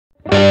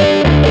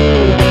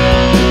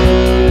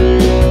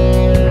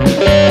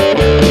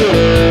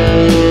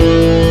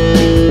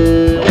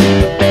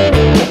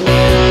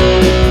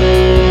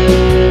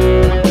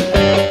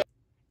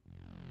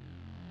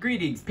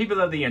people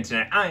of the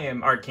internet, I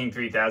am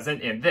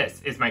ArtKing3000, and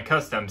this is my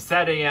custom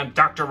Satam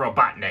Dr.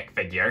 Robotnik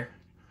figure.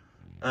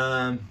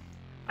 I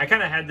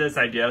kind of had this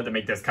idea to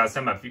make this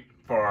custom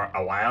for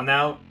a while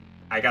now.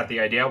 I got the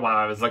idea while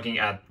I was looking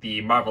at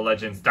the Marvel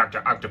Legends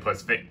Dr.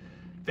 Octopus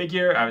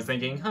figure. I was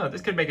thinking,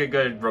 this could make a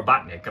good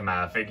Robotnik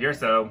figure,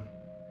 so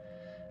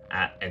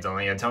it's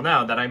only until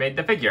now that I made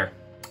the figure.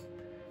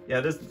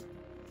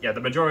 The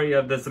majority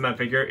of this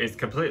figure is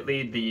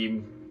completely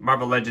the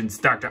Marvel Legends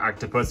Dr.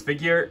 Octopus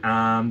figure.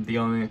 The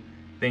only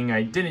thing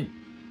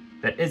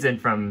that isn't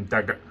from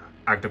Dr.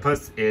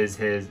 Octopus is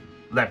his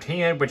left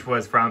hand, which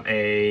was from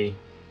a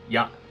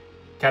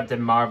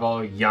Captain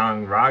Marvel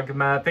Young Rog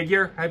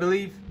figure, I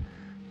believe.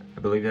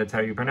 I believe that's how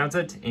you pronounce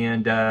it.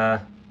 And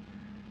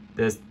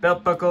this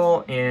belt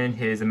buckle and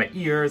his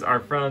ears are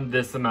from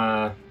this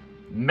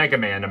Mega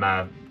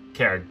Man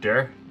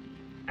character.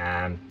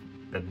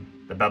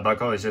 The belt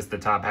buckle is just the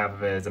top half of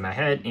his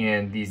head,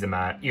 and these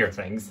ear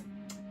things.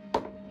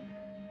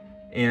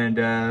 And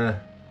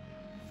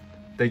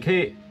the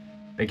cape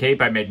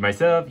I made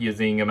myself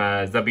using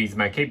Zubby's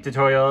cape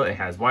tutorial. It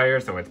has wire,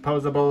 so it's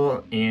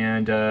posable.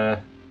 And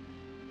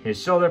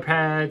his shoulder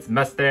pads,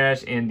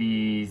 mustache, and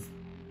these,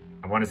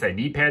 I want to say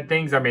knee pad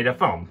things, are made of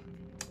foam.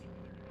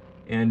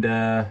 And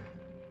just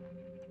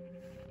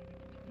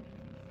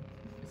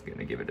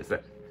gonna give it a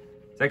second.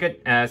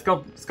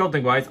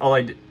 Sculpting wise,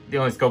 the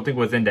only sculpting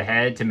was in the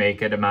head to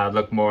make it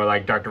look more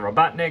like Dr.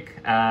 Robotnik.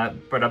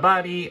 For the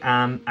body,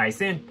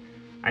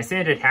 I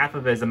sanded half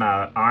of his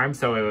arm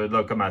so it would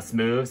look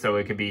smooth, so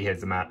it could be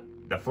his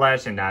the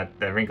flesh and not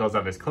the wrinkles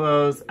of his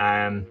clothes.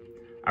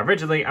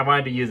 Originally, I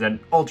wanted to use an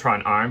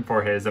Ultron arm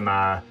for his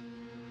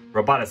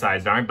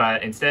roboticized arm,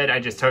 but instead I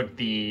just took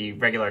the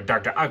regular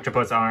Dr.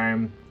 Octopus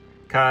arm,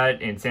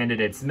 cut and sanded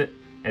it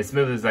as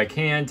smooth as I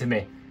can to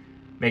make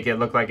it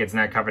look like it's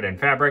not covered in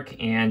fabric,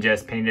 and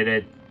just painted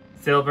it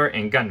silver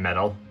and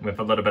gunmetal with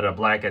a little bit of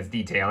black as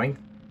detailing.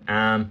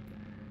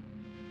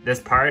 This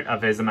part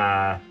of his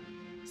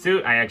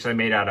suit I actually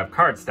made out of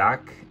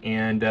cardstock,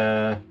 and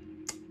that's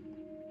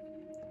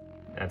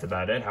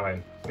about it, how I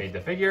made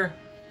the figure.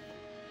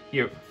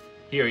 Here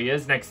he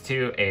is next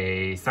to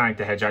a Sonic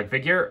the Hedgehog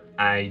figure.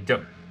 I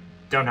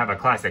don't have a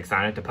classic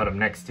Sonic to put him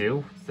next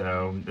to,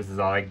 so this is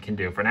all I can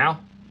do for now.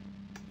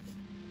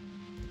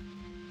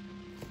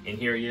 And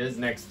here he is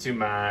next to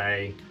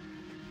my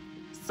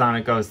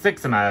Sonic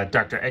 06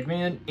 Dr.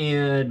 Eggman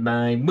and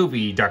my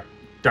movie Dr.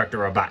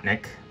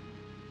 Robotnik.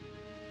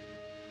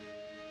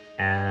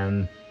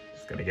 And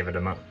just gonna give it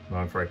a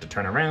moment for it to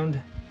turn around.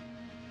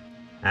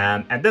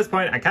 At this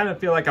point, I kind of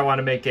feel like I want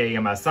to make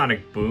a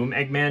Sonic Boom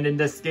Eggman in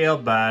this scale,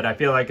 but I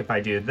feel like if I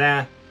do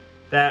that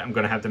I'm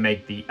gonna have to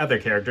make the other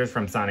characters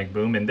from Sonic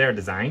Boom in their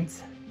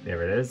designs.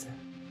 There it is.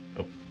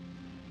 Oh,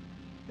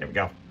 there we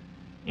go.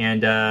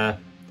 And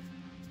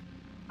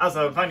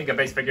also, finding a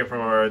base figure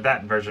for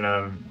that version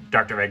of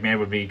Dr. Eggman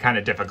would be kind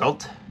of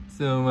difficult.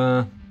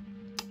 So,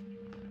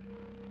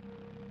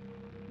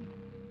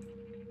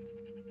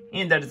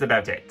 and that is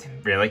about it,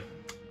 really.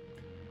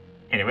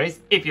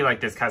 Anyways, if you like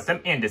this custom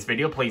and this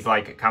video, please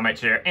like, comment,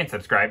 share, and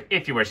subscribe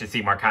if you wish to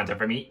see more content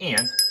from me,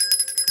 and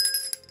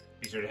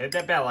be sure to hit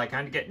that bell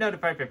icon to get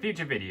notified for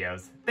future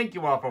videos. Thank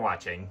you all for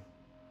watching.